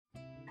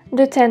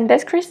The 10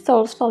 best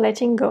crystals for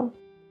letting go.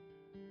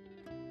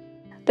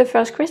 The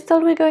first crystal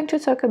we're going to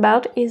talk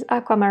about is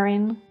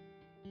aquamarine.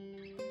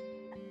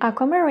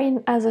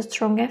 Aquamarine has a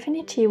strong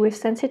affinity with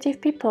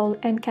sensitive people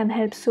and can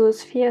help soothe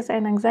fears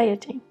and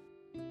anxiety.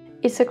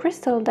 It's a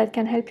crystal that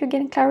can help you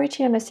gain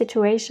clarity on a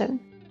situation.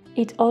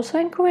 It also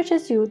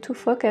encourages you to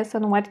focus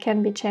on what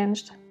can be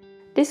changed.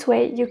 This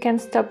way, you can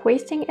stop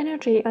wasting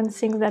energy on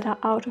things that are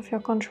out of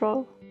your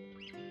control.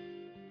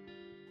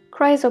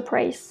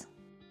 Chrysoprase.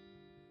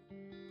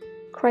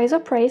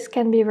 Chrysoprase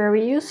can be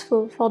very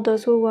useful for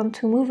those who want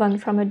to move on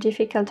from a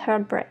difficult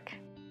heartbreak.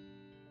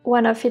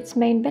 One of its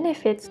main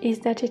benefits is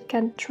that it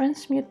can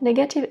transmute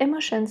negative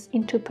emotions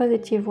into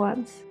positive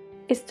ones.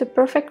 It's the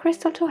perfect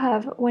crystal to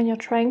have when you're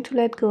trying to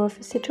let go of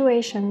a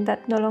situation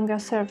that no longer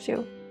serves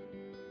you.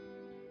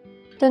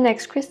 The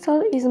next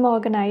crystal is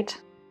morganite.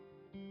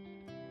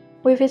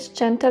 With its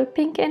gentle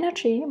pink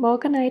energy,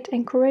 morganite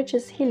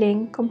encourages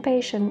healing,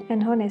 compassion,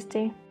 and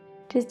honesty.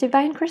 This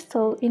divine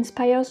crystal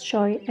inspires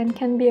joy and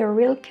can be a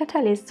real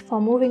catalyst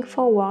for moving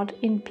forward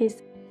in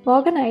peace.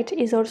 Morganite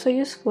is also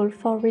useful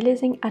for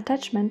releasing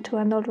attachment to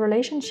an old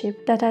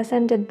relationship that has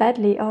ended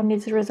badly or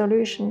needs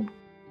resolution.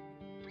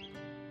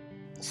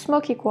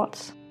 Smoky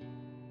quartz.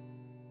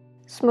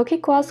 Smoky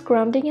quartz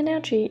grounding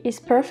energy is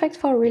perfect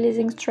for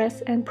releasing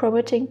stress and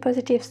promoting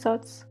positive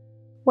thoughts.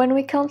 When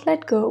we can't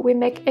let go, we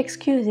make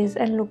excuses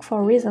and look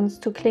for reasons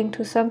to cling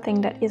to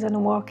something that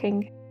isn't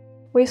working.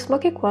 With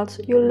smoky quartz,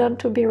 you'll learn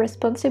to be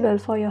responsible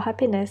for your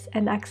happiness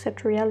and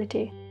accept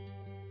reality.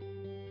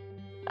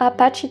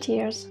 Apache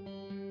tears.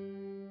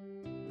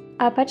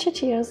 Apache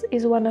tears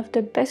is one of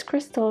the best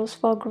crystals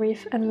for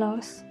grief and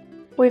loss.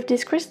 With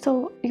this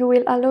crystal, you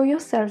will allow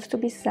yourself to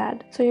be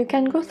sad, so you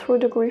can go through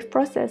the grief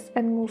process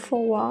and move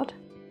forward.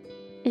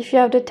 If you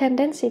have the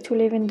tendency to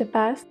live in the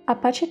past,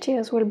 Apache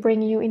tears will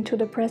bring you into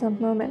the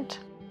present moment.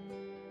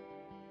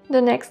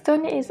 The next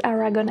stone is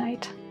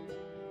aragonite.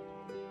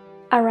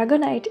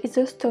 Aragonite is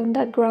a stone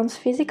that grounds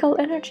physical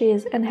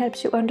energies and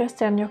helps you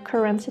understand your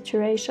current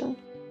situation.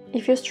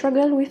 If you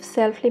struggle with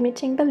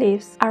self-limiting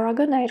beliefs,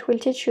 aragonite will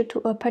teach you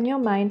to open your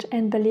mind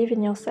and believe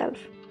in yourself.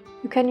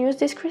 You can use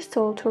this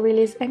crystal to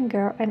release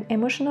anger and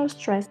emotional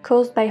stress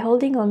caused by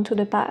holding on to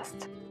the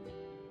past.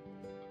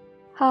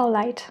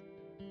 Howlite.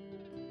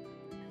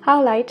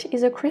 Howlite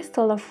is a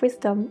crystal of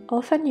wisdom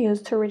often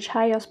used to reach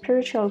higher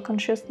spiritual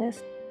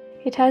consciousness.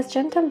 It has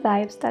gentle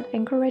vibes that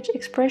encourage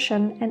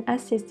expression and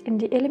assist in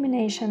the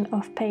elimination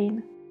of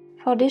pain.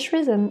 For this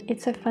reason,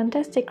 it's a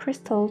fantastic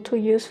crystal to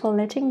use for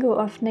letting go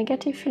of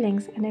negative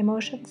feelings and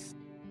emotions.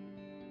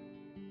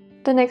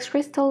 The next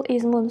crystal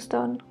is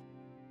moonstone.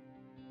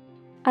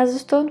 As a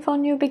stone for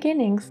new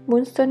beginnings,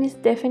 moonstone is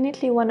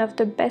definitely one of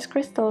the best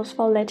crystals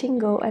for letting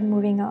go and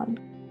moving on.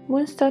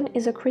 Moonstone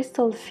is a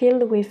crystal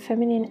filled with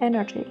feminine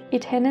energy.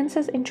 It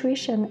enhances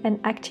intuition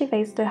and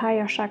activates the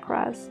higher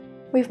chakras.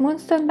 With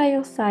moonstone by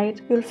your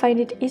side, you'll find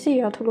it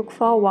easier to look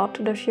forward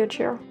to the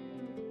future.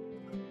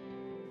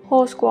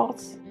 Rose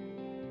quartz.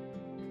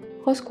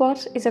 Rose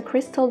quartz is a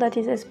crystal that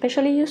is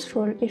especially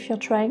useful if you're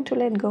trying to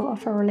let go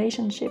of a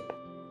relationship.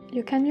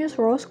 You can use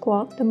rose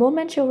quartz the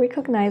moment you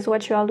recognize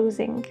what you are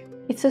losing.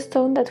 It's a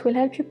stone that will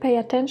help you pay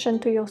attention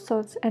to your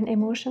thoughts and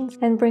emotions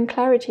and bring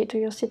clarity to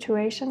your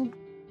situation.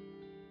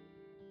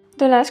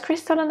 The last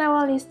crystal on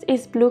our list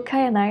is blue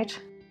kyanite.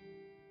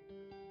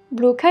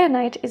 Blue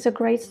kyanite is a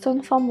great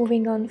stone for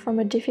moving on from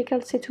a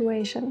difficult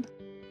situation.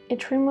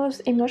 It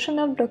removes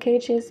emotional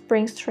blockages,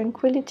 brings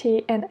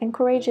tranquility, and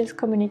encourages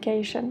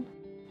communication.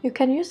 You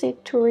can use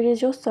it to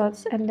release your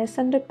thoughts and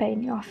lessen the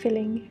pain you are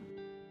feeling.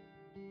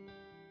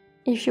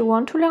 If you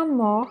want to learn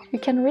more, you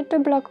can read the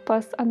blog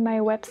post on my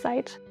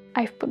website.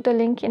 I've put the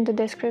link in the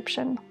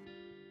description.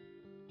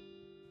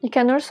 You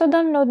can also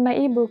download my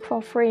ebook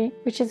for free,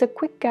 which is a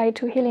quick guide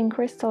to healing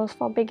crystals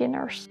for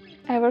beginners.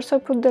 I've also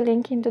put the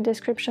link in the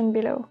description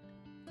below.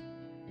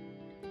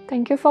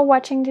 Thank you for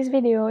watching this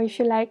video. If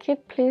you like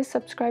it, please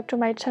subscribe to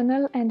my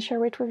channel and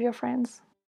share it with your friends.